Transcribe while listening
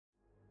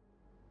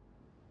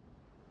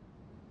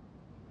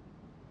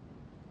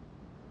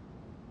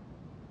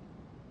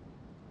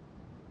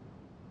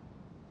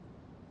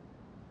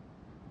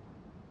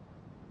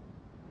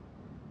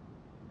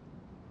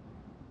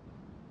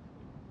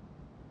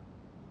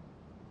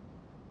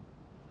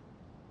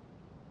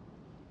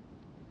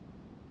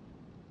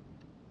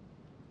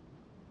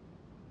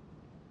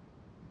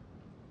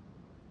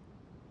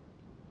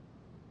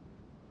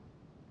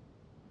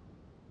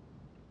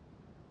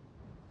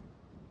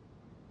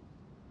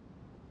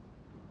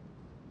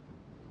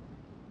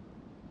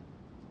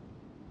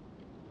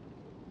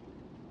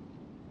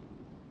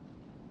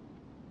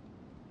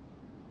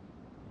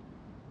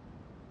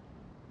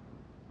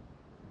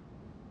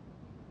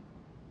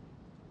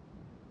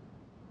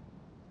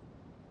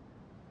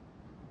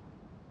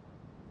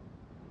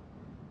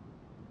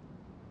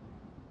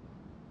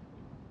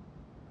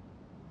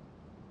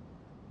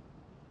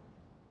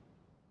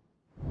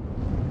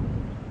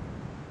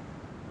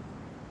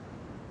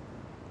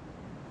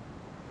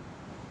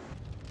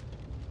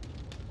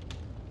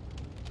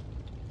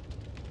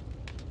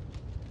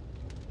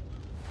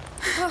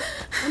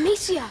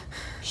Amicia!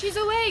 She's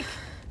awake!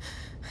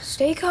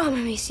 Stay calm,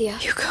 Amicia.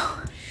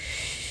 Hugo.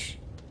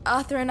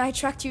 Arthur and I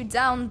tracked you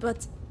down,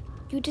 but...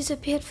 You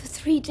disappeared for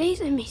 3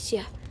 days,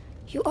 Amicia.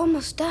 You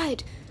almost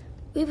died.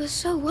 We were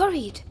so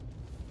worried.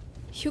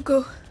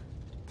 Hugo.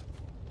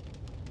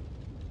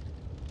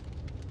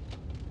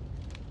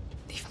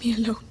 Leave me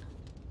alone.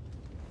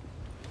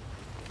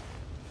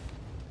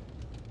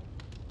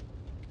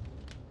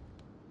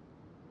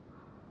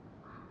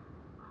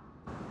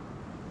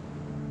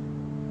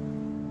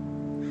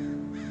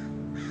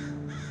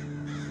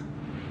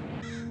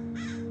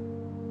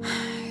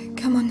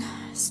 Come on,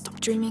 stop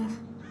dreaming.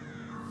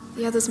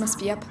 The others must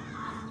be up.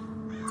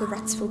 The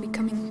rats will be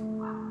coming.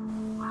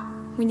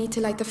 We need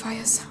to light the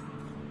fires.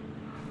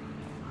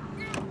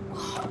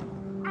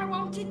 I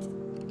want it.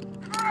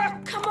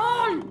 Come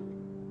on!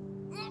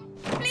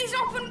 Please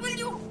open, will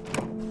you?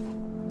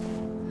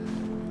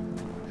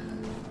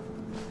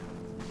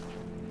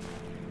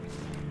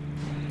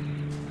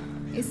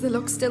 Is the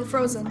lock still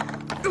frozen?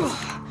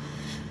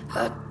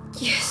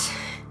 Yes.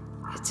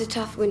 It's a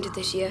tough winter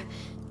this year.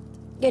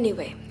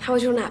 Anyway, how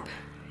was your nap?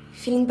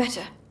 Feeling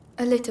better?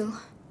 A little.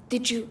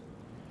 Did you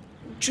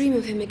dream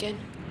of him again?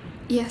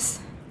 Yes.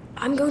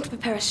 I'm going to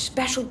prepare a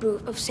special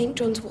brew of St.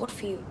 John's wort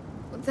for you.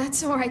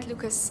 That's all right,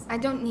 Lucas. I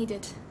don't need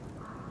it.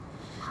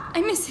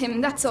 I miss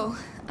him, that's all.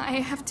 I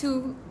have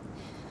to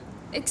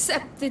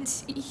accept that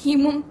he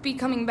won't be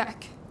coming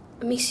back.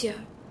 Amicia,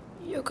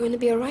 you're going to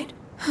be all right?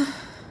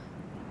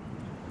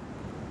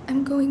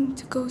 I'm going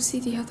to go see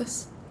the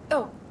others.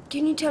 Oh,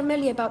 can you tell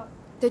Melly about...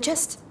 The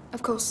chest,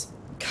 of course.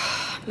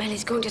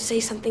 Melly's going to say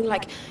something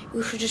like,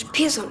 you should just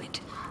piss on it.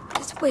 But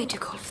it's way too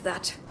cold for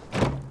that.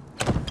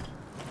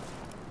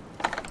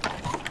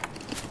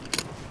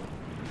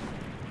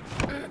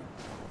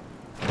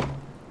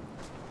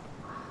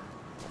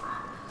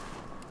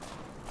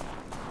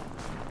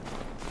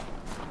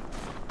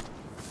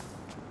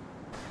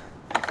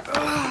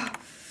 I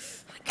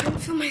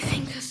can't feel my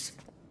fingers.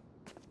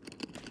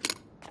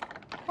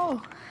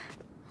 Oh,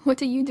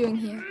 what are you doing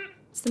here?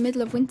 It's the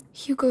middle of winter.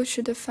 Hugo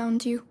should have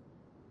found you.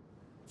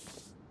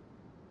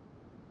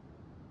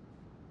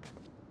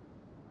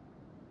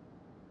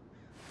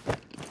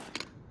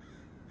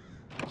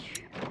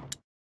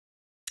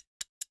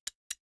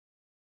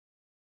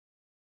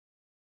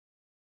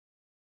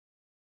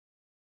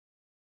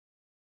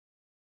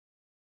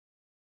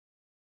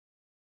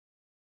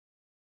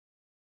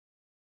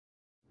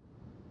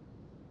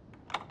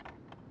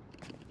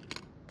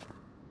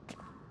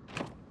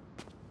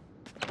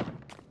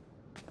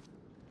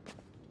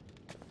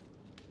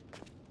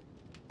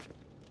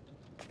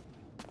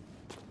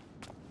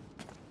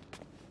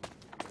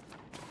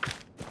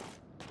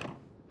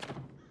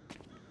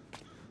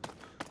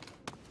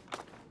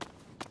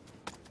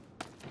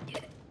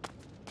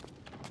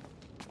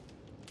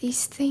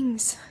 These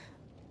things.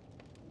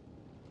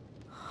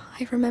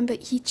 I remember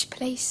each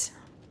place,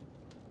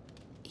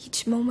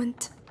 each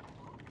moment.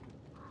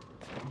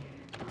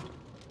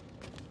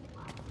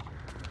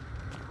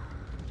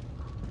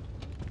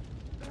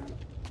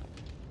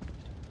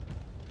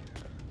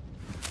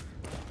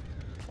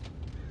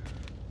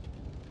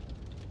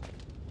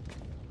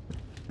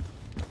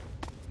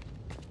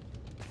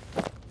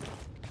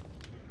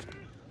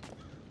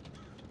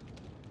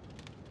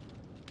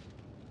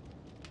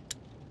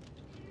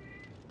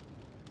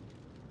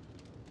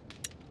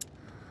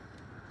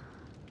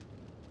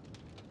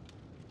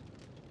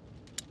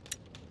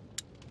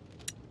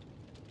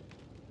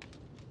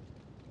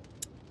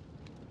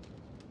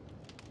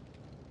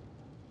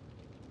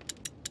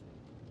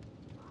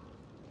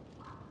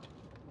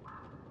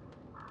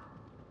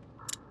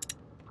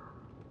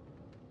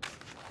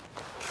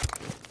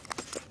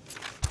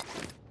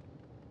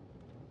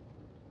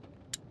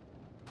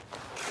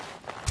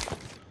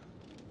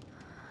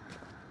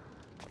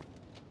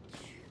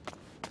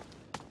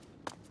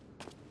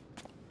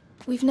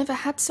 We've never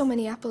had so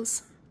many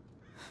apples.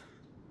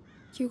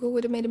 Hugo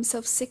would have made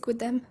himself sick with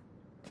them.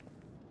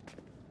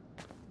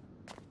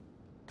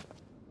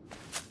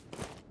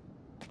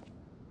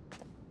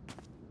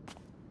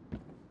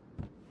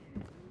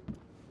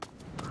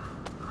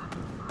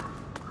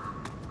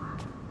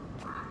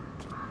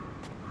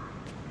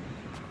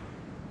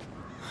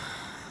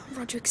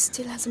 Roderick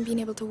still hasn't been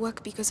able to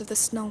work because of the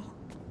snow.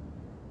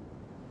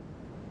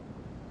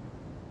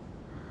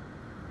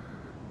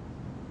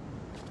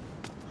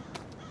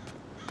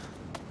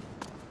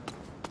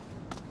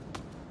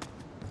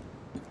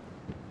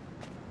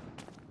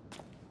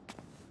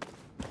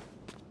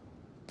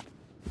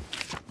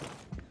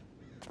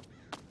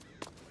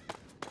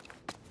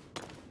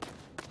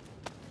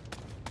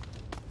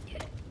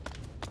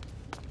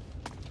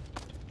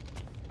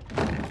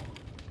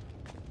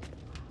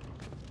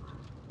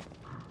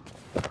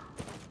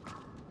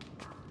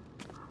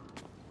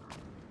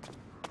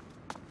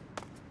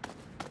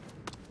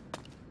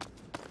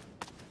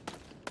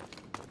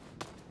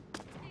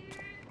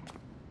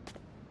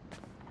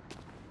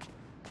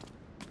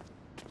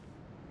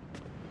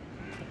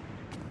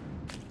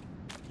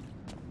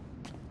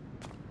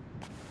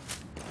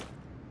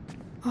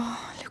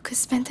 Lucas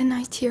spent the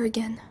night here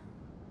again.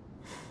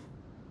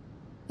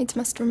 It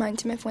must remind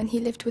him of when he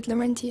lived with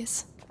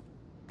Laurentius.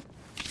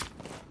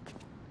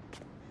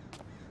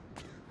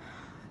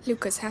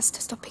 Lucas has to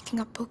stop picking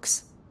up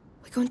books.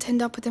 We're going to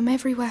end up with them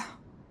everywhere.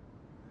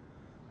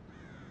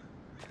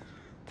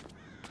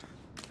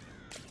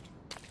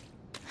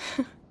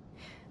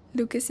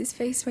 Lucas's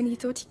face when he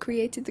thought he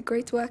created the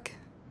great work.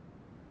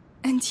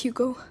 And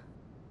Hugo.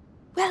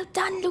 Well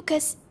done,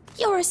 Lucas.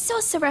 You're a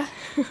sorcerer.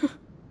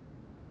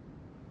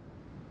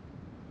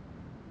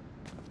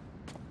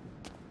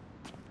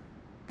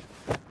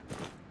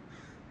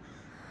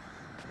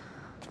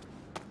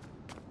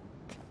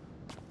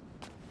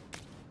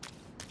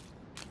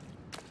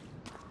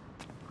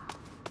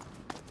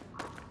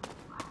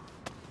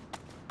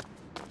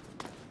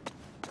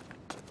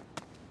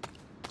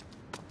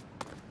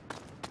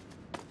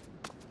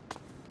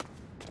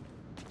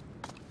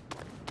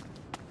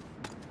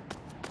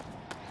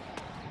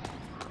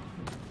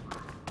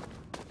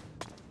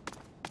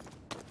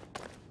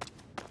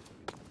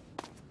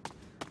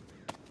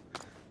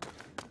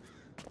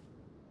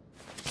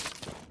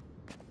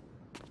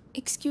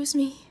 Excuse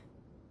me.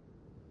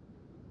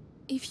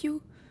 If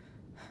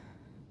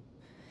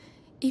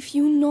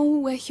you know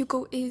where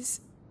Hugo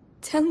is,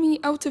 tell me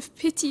out of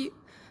pity.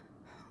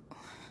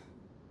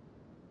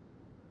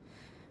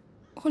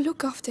 Or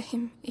look after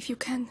him if you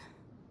can.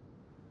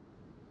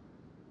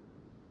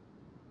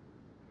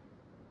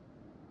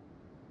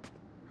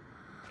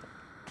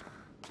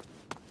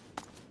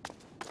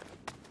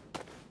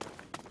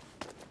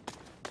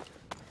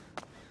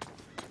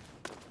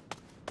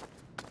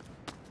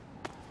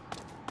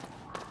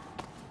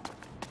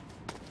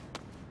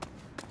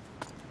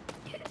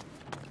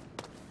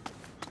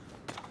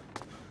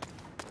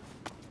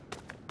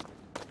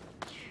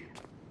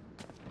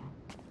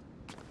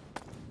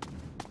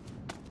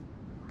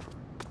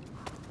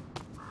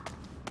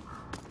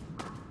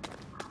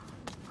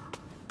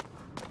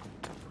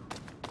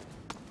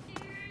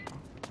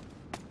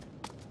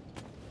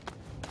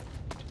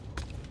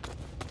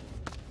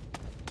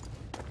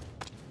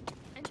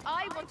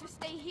 I want to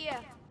stay here.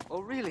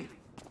 Oh, really?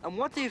 And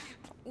what if...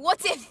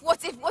 What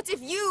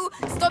if you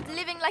stopped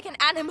living like an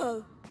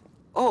animal?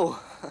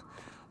 Oh,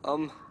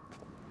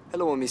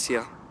 hello,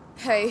 Amicia.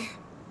 Hey.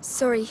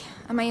 Sorry,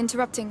 am I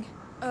interrupting?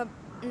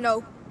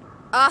 No.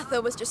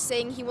 Arthur was just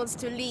saying he wants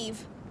to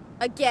leave.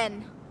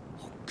 Again.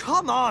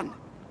 Come on!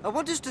 I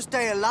want us to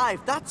stay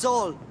alive, that's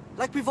all.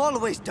 Like we've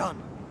always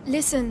done.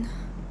 Listen,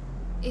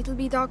 it'll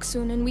be dark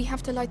soon and we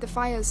have to light the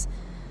fires.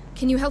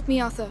 Can you help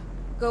me, Arthur?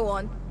 Go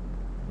on.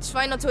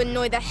 Try not to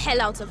annoy the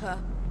hell out of her.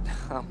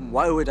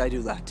 Why would I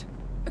do that?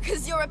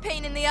 Because you're a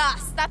pain in the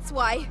ass, that's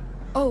why.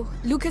 Oh,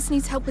 Lucas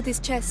needs help with his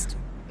chest.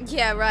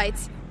 Yeah, right.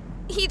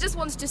 He just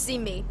wants to see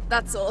me,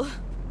 that's all.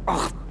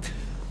 Oh.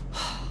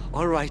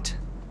 All right.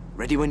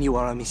 Ready when you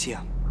are,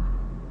 Amicia.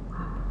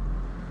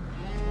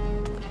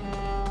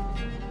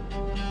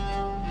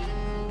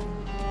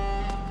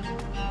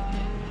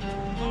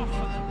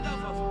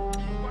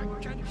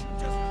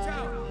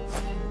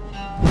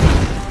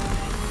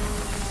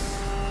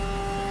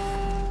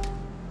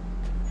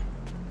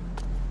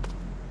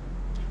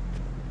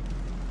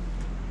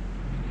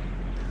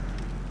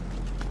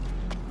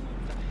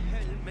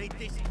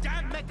 This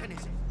damn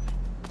mechanism.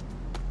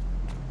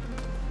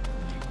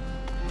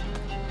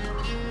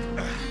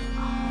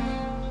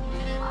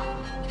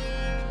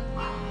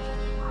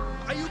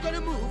 Are you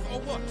gonna move or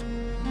what?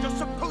 You're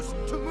supposed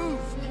to move.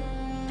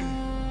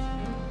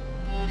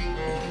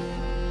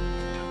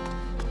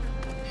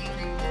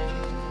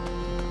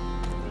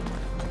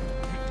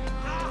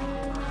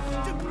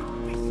 Stupid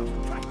piece of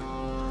crap.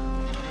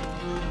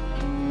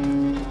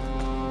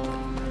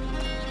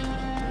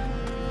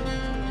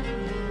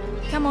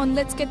 Come on,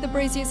 let's get the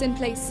braziers in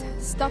place,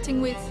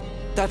 starting with...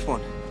 That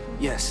one.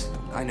 Yes,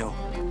 I know.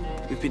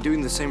 We've been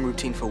doing the same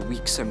routine for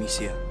weeks,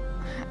 Amicia.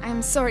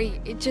 I'm sorry,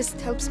 it just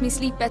helps me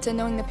sleep better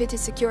knowing the pit is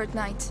secure at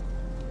night.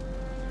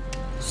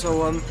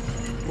 So,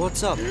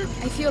 what's up?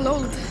 I feel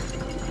old.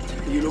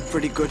 You look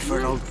pretty good for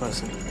an old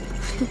person.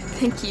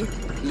 Thank you.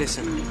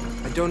 Listen,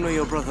 I don't know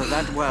your brother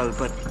that well,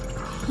 but...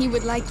 He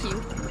would like you.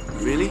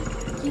 Really?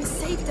 You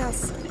saved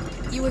us.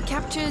 You were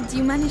captured,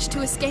 you managed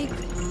to escape.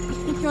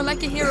 You're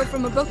like a hero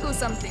from a book or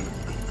something.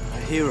 A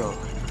hero?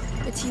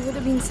 But he would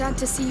have been sad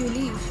to see you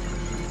leave.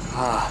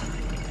 Ah.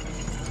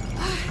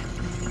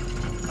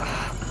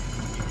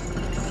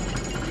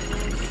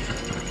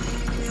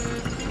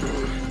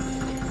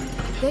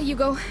 There you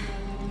go.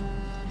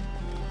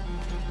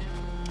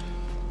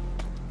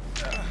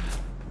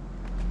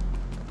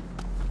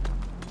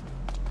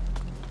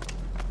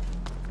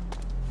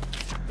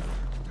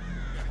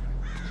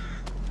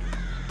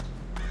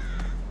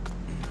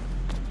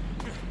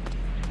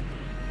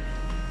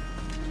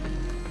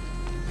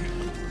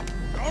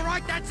 All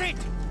right, that's it.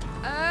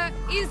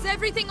 Is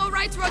everything all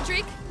right,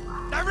 Roderick?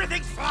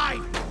 Everything's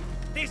fine.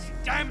 This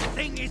damn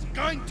thing is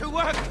going to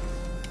work.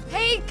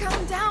 Hey,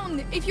 calm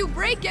down. If you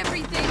break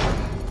everything...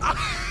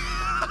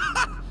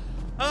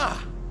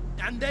 Ah,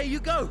 and there you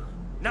go.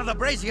 Now the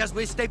braziers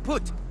will stay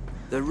put.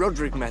 The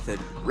Roderick method.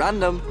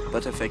 Random,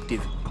 but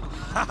effective.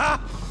 Haha!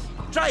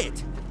 Try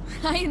it!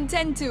 I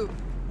intend to.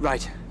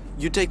 Right.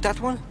 You take that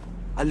one.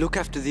 I'll look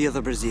after the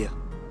other brazier.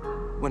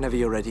 Whenever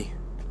you're ready.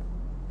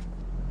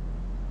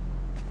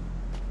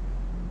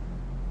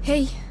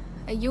 Hey,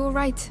 are you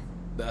alright?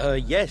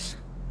 Yes.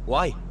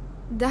 Why?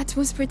 That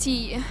was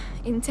pretty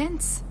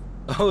intense.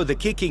 Oh, the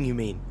kicking, you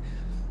mean?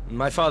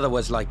 My father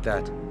was like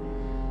that.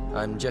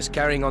 I'm just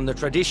carrying on the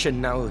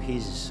tradition now.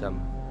 He's,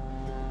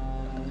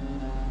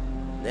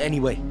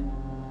 Anyway,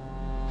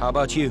 how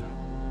about you?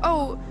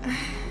 Oh,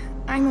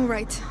 I'm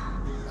alright.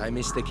 I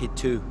miss the kid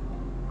too.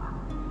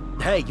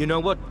 Hey, you know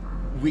what?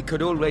 We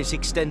could always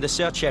extend the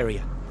search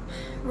area.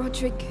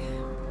 Roderick,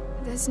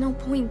 there's no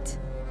point.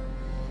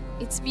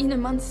 It's been a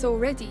month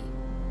already.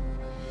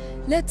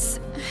 Let's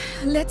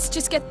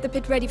just get the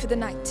pit ready for the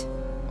night.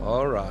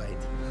 All right.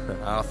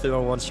 Arthur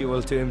wants you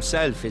all to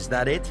himself, is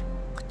that it?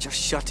 Just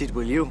shut it,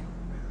 will you?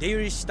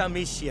 Dearest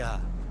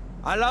Amicia,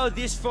 allow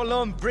this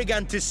forlorn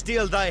brigand to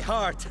steal thy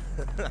heart.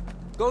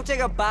 Go take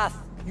a bath.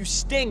 You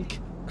stink.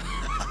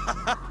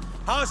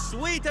 How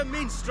sweet a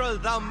minstrel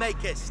thou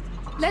makest!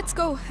 Let's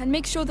go and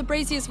make sure the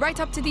brazier's right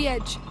up to the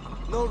edge.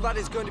 No rat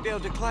is going to be able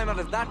to climb out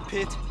of that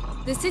pit.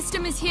 The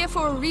system is here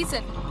for a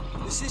reason.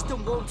 The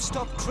system won't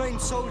stop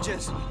trained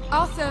soldiers.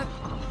 Arthur,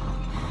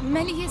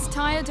 Melly is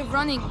tired of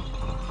running.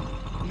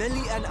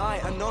 Melly and I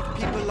are not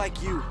people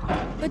like you.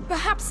 But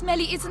perhaps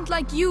Melly isn't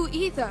like you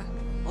either.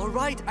 All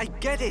right, I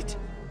get it.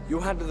 You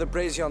handle the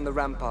brazier on the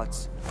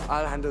ramparts.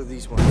 I'll handle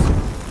these ones.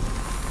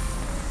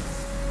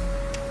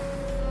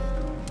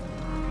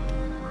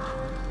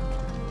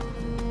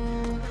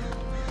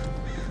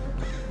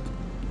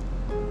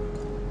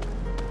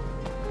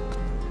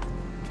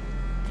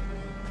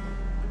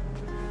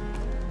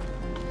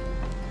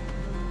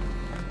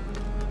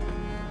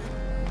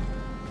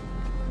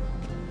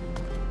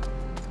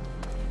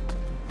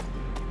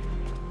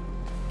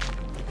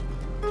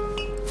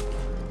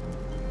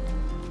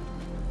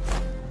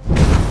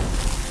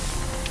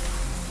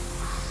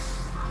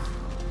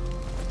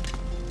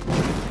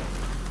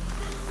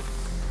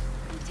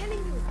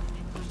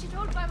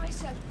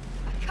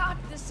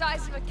 The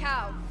size of a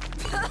cow.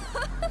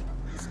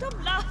 Stop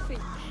laughing.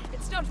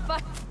 It's not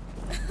fun.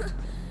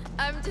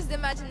 I'm just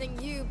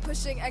imagining you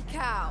pushing a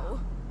cow.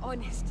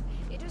 Honest,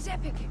 it was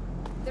epic.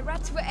 The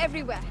rats were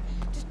everywhere.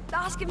 Just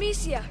ask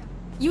Amicia.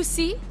 You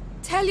see?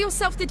 Tell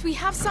yourself that we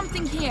have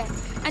something here,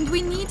 and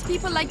we need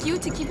people like you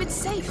to keep it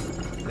safe.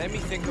 Let me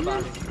think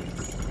about it.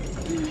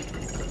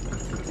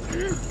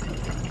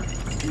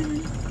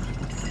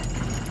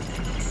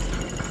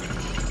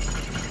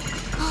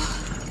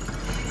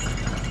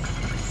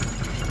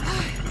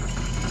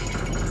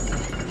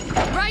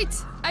 Right,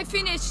 I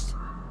finished.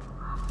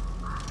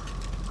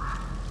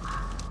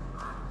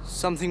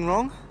 Something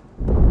wrong?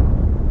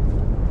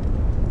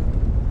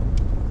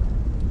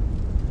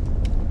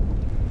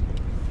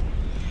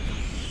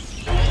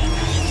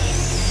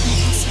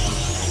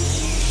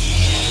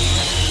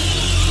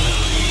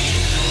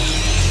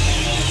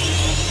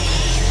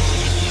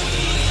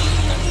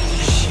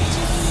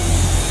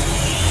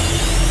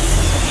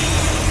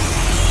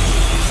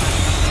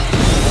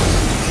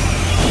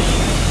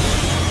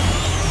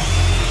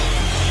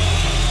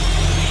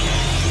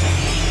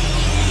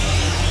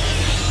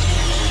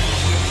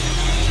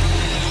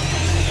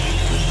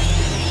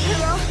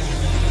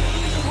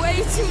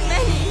 Too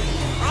many.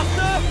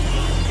 Arthur!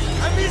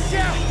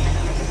 Amicia!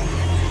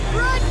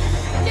 Run!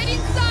 Get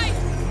inside!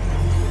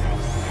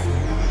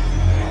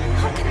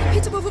 How can the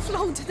pit have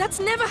overflowed? That's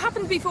never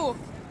happened before.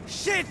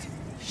 Shit!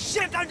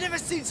 Shit, I've never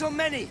seen so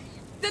many!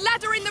 The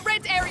ladder in the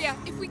red area.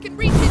 If we can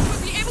reach it,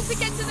 we'll be able to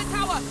get to the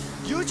tower.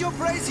 Use your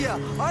brazier.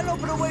 I'll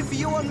open a way for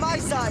you on my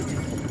side.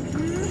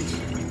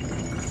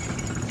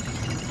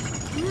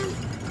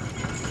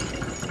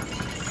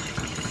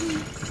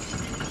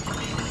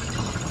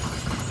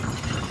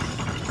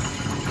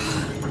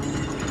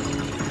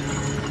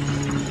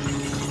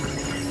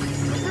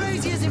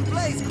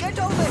 Get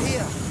over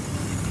here!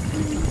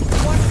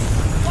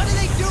 What are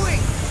they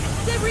doing?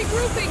 They're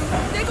regrouping.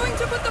 They're going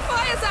to put the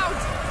fires out.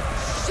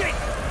 Shit!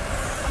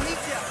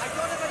 Amicia, I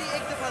don't have any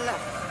Ignifer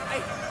left.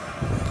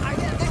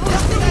 There's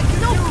nothing I can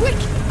No, do.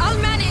 quick! I'll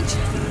manage.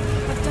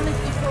 I've done it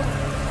before.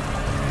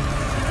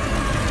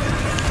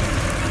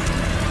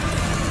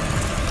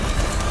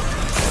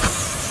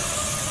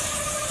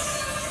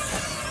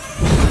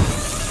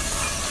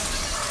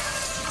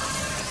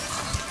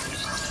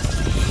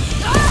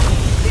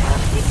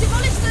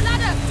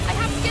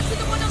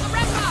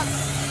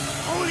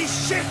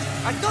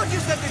 I thought you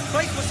said this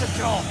place was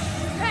secure!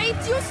 It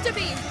used to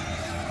be!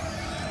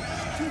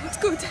 It's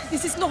good.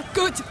 This is not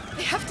good.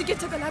 I have to get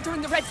to the ladder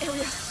in the red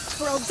area,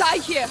 or I'll die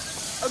here.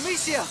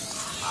 Amicia,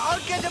 I'll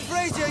get a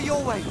brazier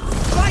your way.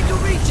 Try to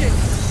reach it!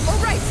 All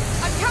right,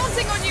 I'm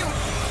counting on you!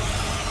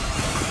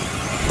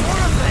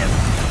 More of them!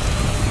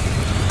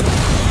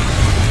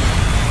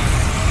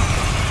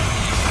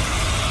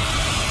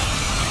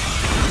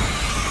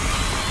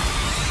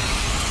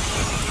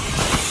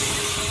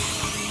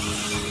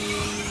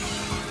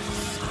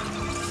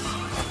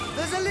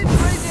 There's a lit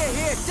brazier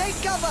here! Okay,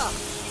 take cover!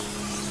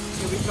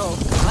 Here we go.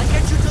 I'll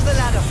get you to the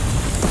ladder.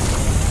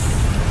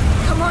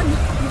 Come on,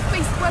 you've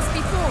faced worse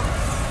before.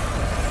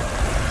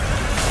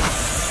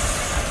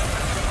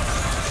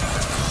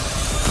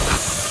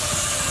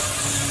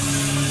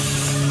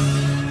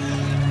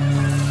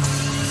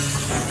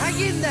 Hang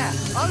in there!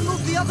 I'll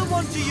move the other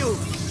one to you!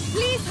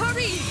 Please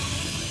hurry!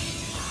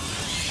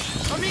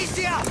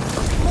 Amicia!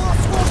 More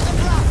towards the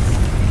blast!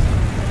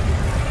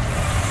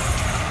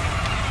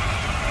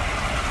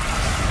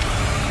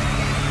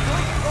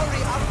 Don't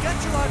worry, I'll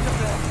get you out of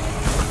there!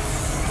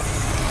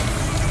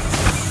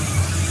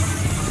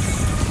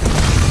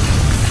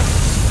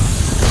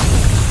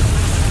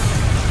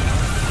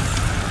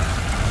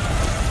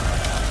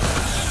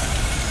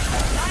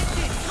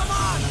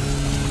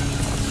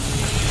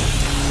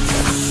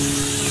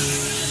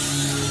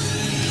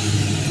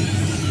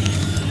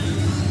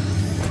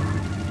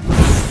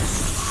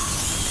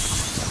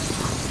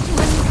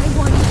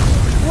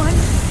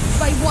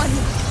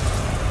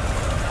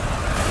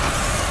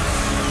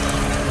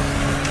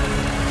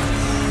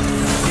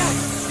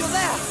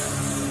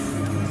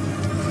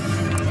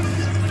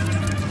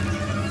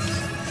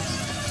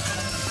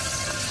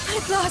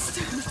 At last!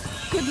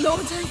 Good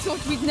Lord, I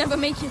thought we'd never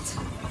make it.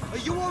 Are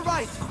you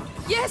alright?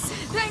 Yes,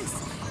 thanks.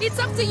 It's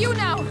up to you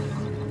now.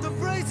 The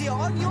brazier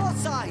on your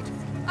side!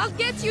 I'll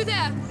get you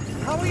there.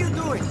 How are you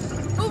doing?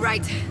 All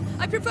right.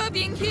 I prefer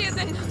being here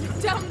than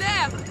down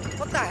there.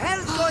 What the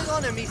hell's going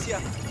on, Amicia?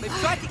 They've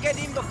tried to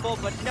get in before,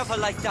 but never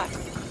like that.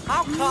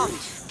 How come?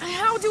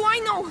 How do I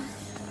know?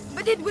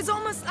 But it was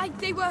almost like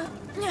they were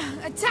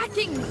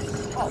attacking.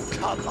 Oh,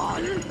 come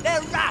on.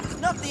 They're rats,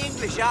 not the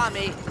English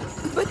army.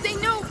 But they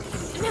know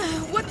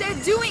what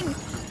they're doing.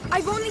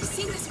 I've only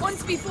seen this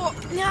once before.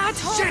 At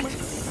home.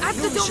 Shit! At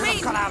the You should have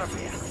domain. got out of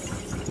here.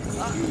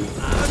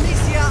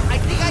 Amicia, I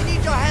think I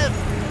need your help.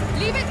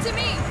 Leave it to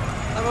me.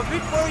 I'm a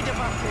bit worried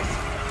about this.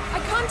 I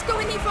can't go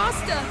any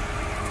faster.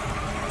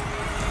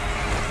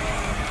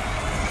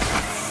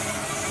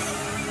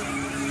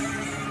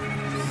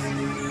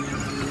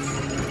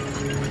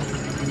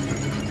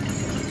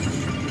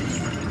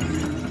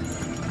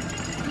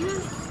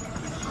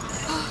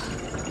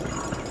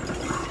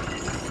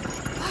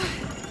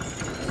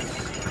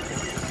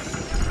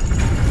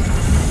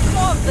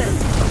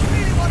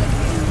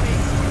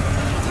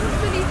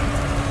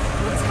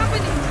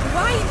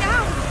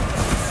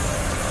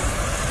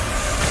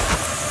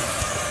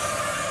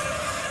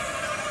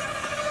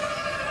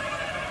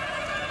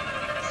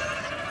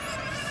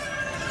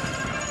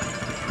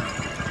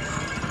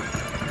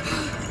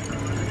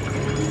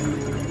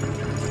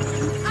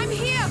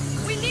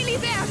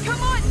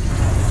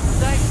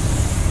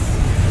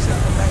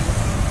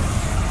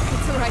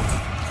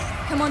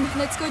 Come on,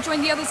 let's go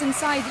join the others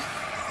inside.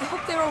 I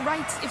hope they're all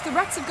right, if the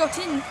rats have got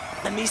in.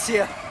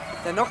 Amicia,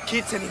 they're not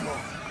kids anymore.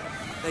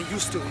 They're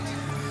used to it.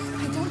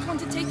 I don't want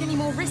to take any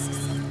more risks.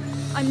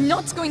 I'm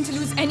not going to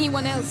lose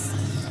anyone else.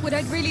 What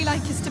I'd really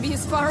like is to be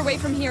as far away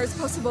from here as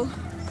possible.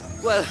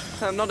 Well,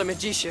 I'm not a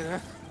magician, huh?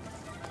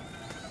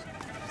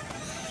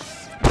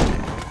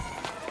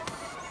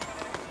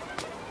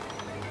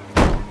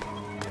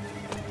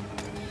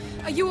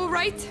 Are you all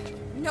right?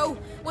 No,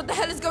 what the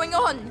hell is going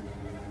on?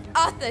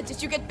 Arthur,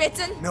 did you get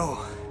bitten?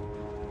 No.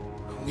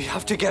 We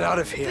have to get out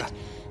of here.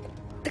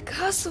 The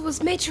castle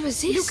was made to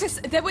resist. Lucas,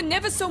 there were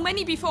never so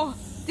many before.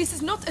 This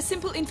is not a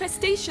simple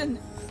infestation.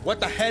 What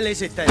the hell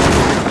is it then?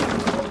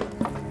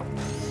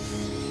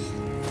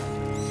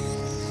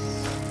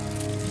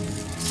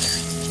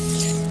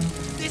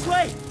 This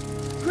way!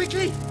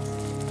 Quickly!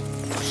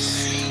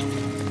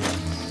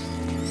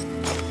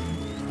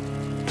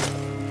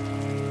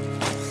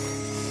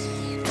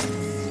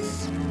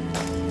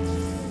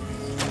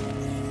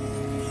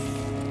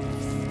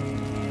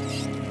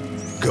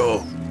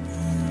 Go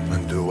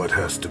and do what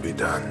has to be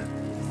done.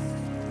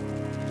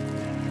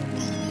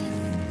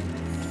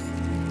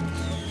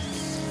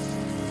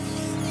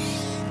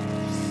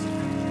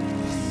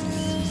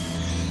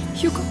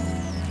 Hugo.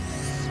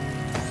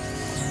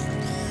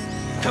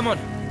 Come on.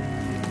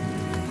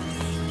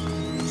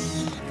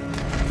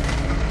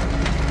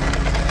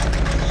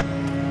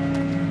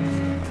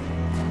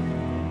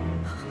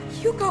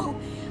 Hugo!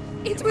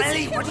 It was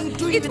Ellie, him! what are you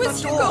doing It with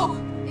was the Hugo! door?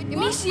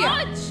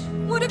 Amicia!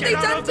 What have Get they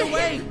out done of to the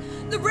way.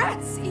 him? The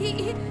rats!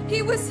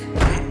 He was...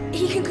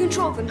 He can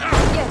control them.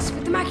 Yes,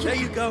 with the There macula.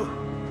 you go.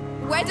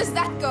 Where does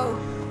that go?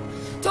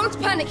 Don't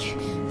panic.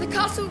 The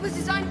castle was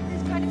designed for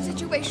this kind of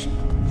situation.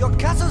 Your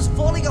castle's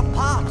falling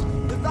apart.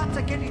 The rats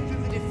are getting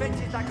through the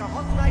defenses like a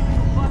hot knife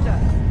through butter.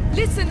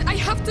 Listen, I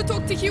have to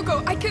talk to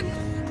Hugo. I can...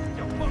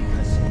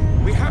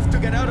 We have to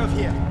get out of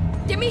here.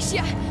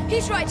 Amicia,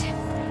 he's right.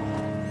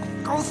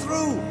 Go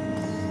through.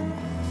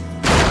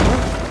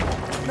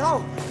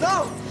 No,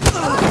 no!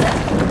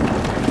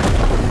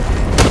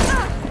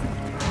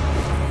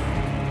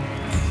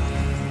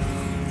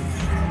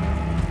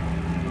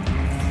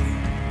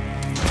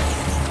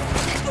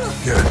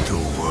 Get to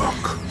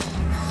work.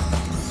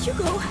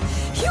 Hugo!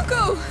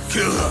 Hugo!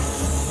 Kill her,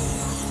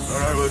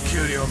 or I will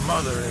kill your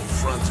mother in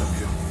front of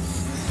you.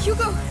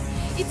 Hugo!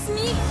 It's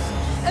me,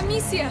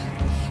 Amicia.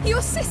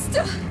 Your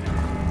sister!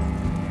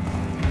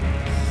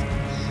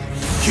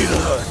 Kill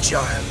her,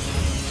 child.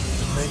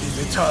 Maybe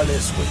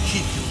Vitalis will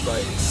keep you by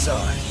his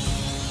side.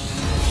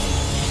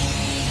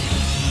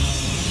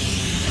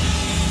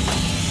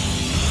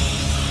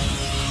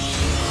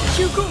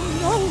 Hugo,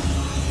 no!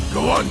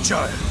 Go on,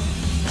 child.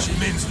 She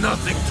means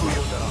nothing to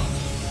you now.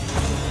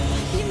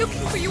 I've been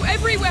looking for you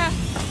everywhere!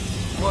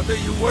 What are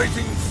you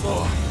waiting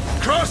for?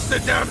 Cross the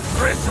damn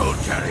threshold,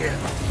 carrier!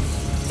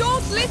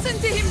 Don't listen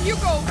to him,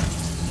 Hugo!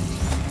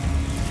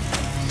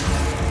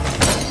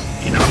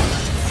 Enough!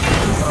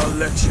 I'll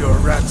let your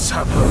rats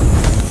have her.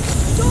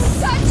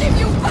 Don't touch him,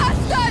 you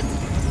bastard!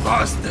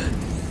 Bastard!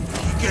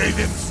 He gave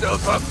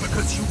himself up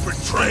because you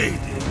betrayed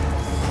him.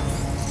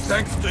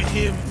 Thanks to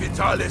him,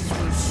 Vitalis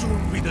will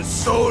soon be the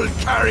sole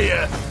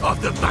carrier of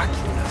the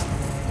macula.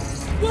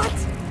 What?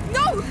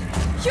 No!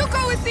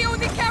 Hugo is the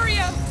only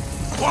carrier!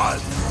 What?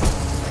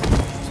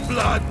 His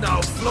blood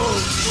now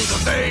flows through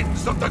the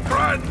veins of the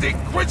Grand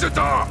Inquisitor!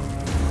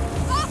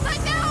 Arthur,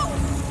 no!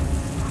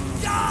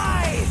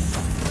 Die!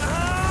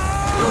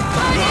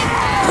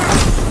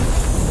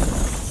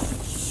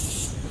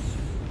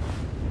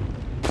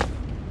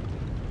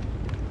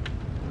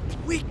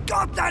 We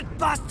got that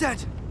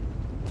bastard!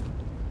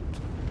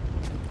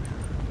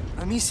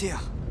 Amicia.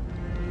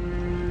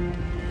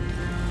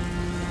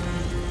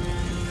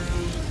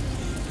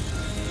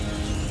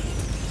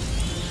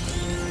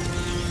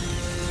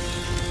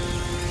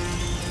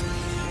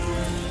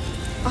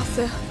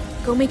 Arthur,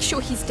 go make sure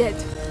he's dead.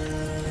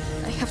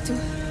 I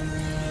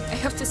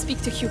have to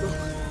speak to Hugo.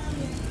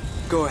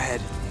 Go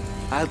ahead.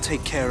 I'll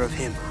take care of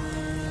him.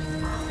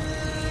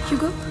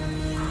 Hugo?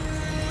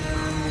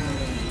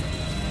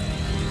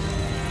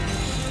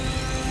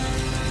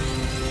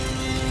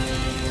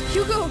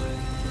 Hugo!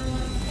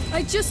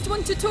 I just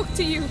want to talk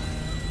to you.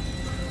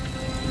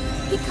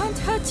 He can't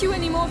hurt you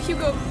anymore,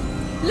 Hugo.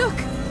 Look!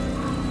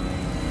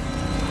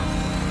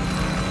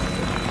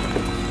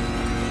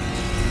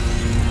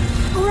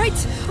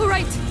 All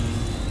right.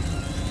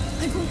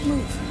 I won't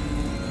move.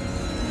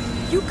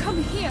 You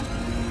come here.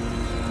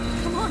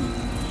 Come on.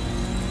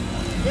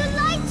 You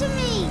lied to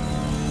me!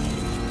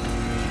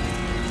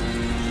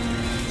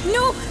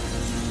 No!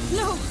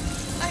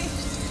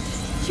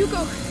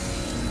 Hugo,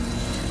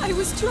 I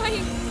was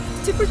trying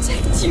to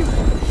protect you.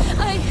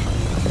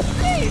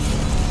 Please!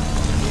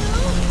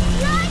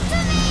 You lied to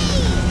me!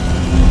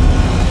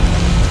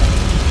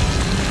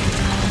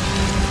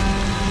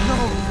 No!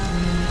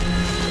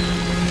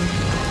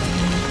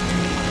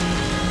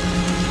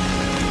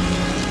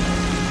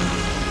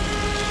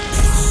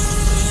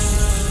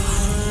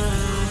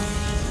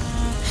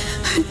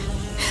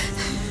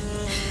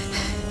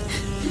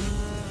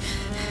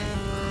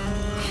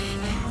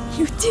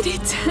 You did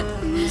it!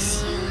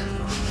 Monsieur.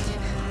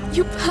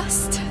 You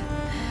passed.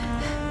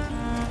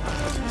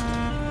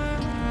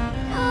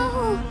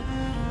 Oh!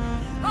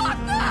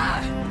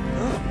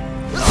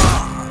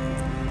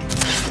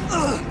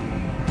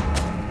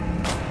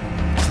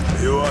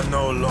 You are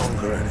no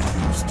longer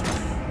any use to me.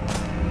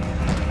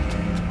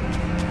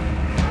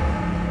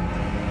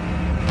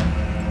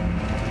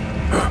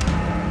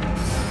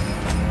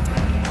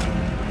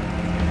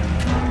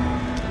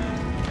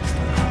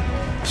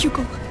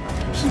 Hugo,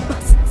 he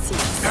mustn't see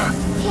us.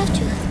 We have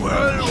to...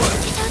 Well, We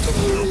have to get out of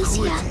here,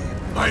 Amicia.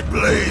 my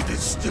blade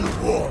is still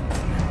warm,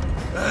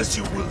 as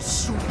you will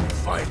soon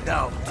find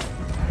out.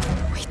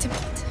 Wait a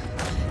minute.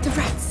 The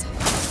rats.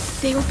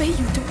 They obey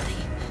you, don't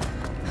they?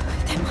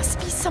 There must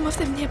be some of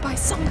them nearby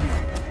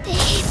somewhere. They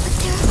hate but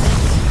they're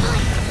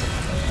fine.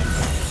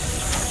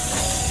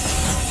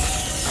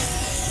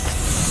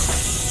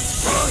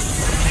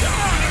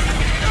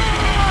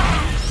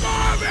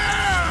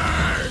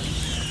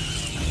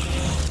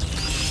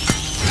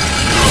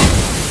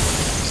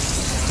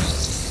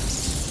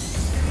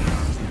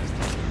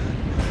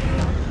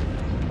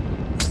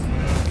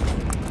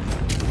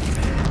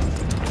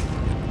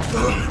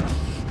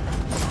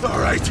 All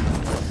right.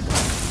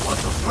 Want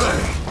to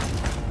play?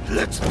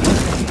 Let's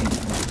play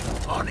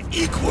on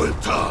equal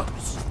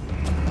terms.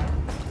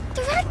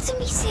 The rats,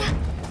 Amicia.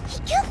 He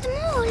killed them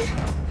all.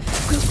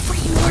 We'll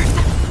free more of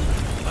them.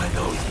 I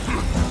know.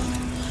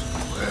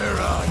 Where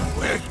are you?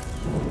 Where?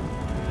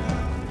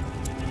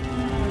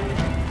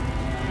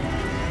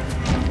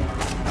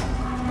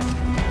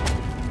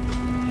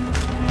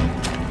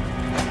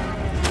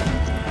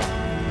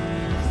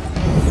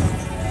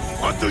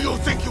 What do you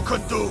think you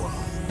can do?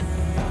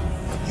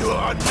 You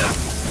are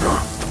nothing.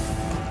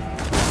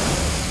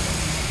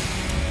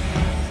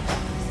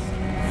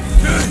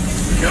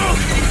 No!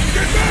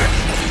 Get back!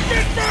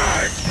 Get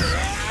back!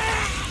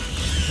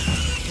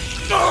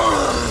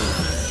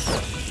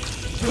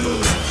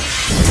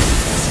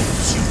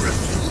 Since you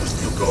refuse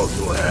to go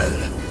to hell,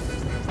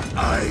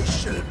 I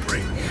shall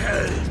bring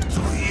hell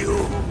to you.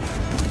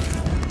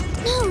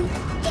 No,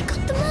 he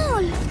got them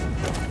all.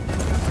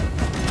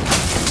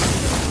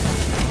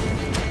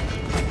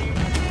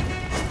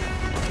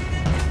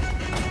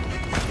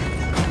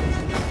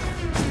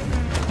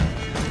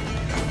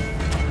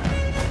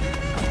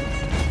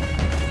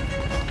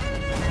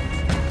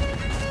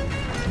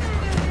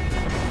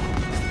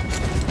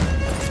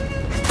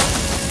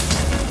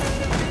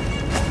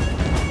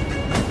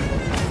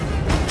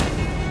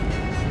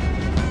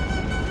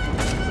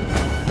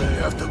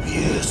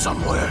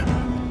 somewhere.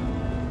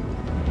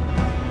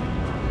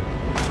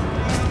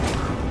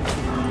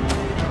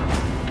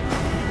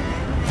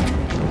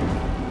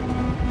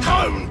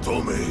 Come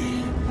to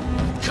me.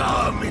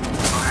 Come in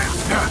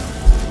fire.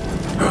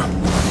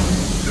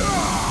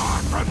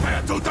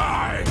 Prepare to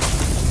die.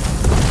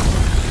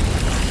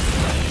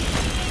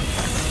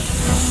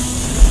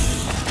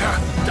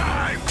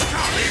 I'm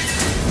coming.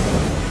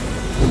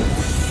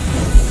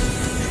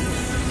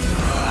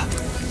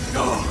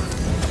 No,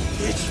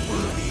 it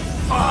will be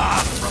far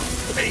from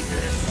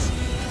painless.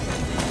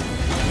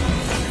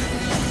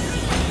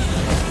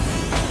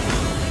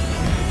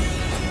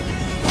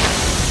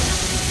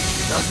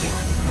 Nothing.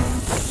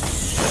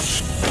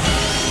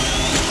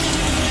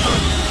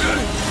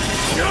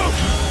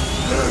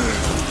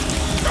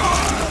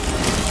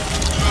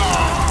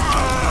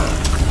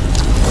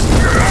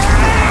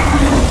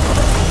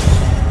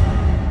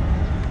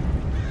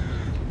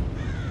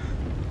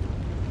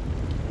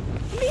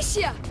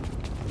 Misha!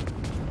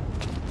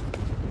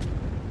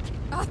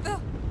 Arthur!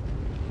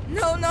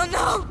 No, no,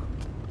 no!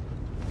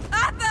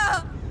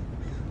 Arthur!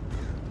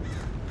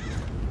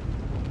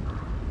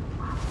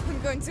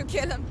 I'm going to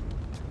kill him.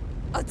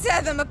 I'll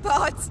tear them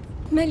apart.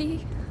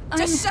 Melly,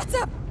 Just shut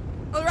up,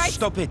 all right?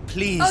 Stop it,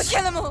 please. I'll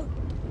kill them all.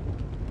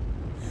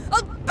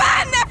 I'll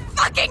burn their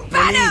fucking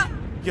Melly, banner!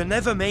 you'll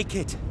never make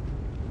it.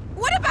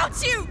 What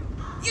about you?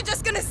 You're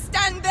just gonna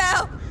stand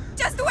there?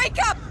 Just wake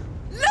up!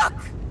 Look!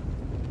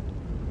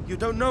 You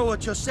don't know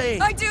what you're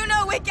saying. I do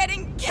know we're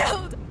getting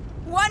killed!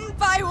 One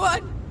by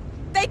one!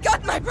 They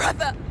got my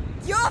brother!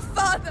 Your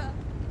father!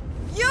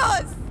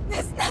 Yours!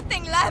 There's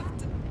nothing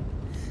left!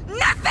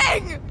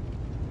 Nothing!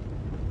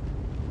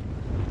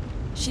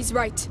 She's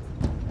right.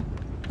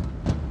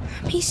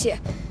 Amicia,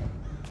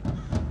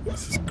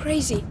 this is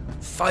crazy.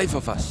 5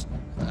 of us.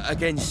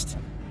 Against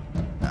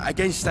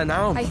an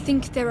arm. I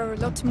think there are a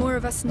lot more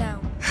of us now.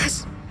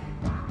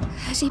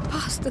 Has he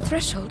passed the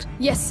threshold?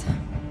 Yes,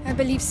 I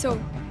believe so.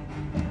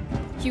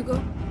 Hugo,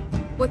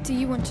 what do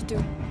you want to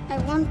do? I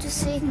want to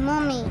save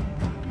Mommy.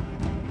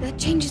 That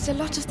changes a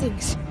lot of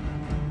things.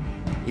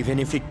 Even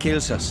if it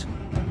kills us,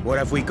 what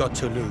have we got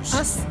to lose?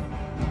 Us?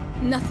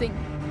 Nothing.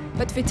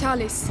 But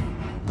Vitalis.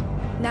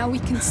 Now we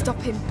can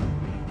stop him.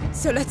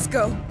 So let's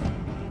go.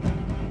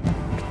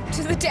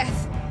 To the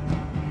death.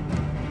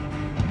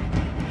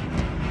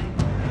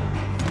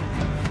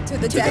 To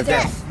the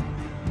death.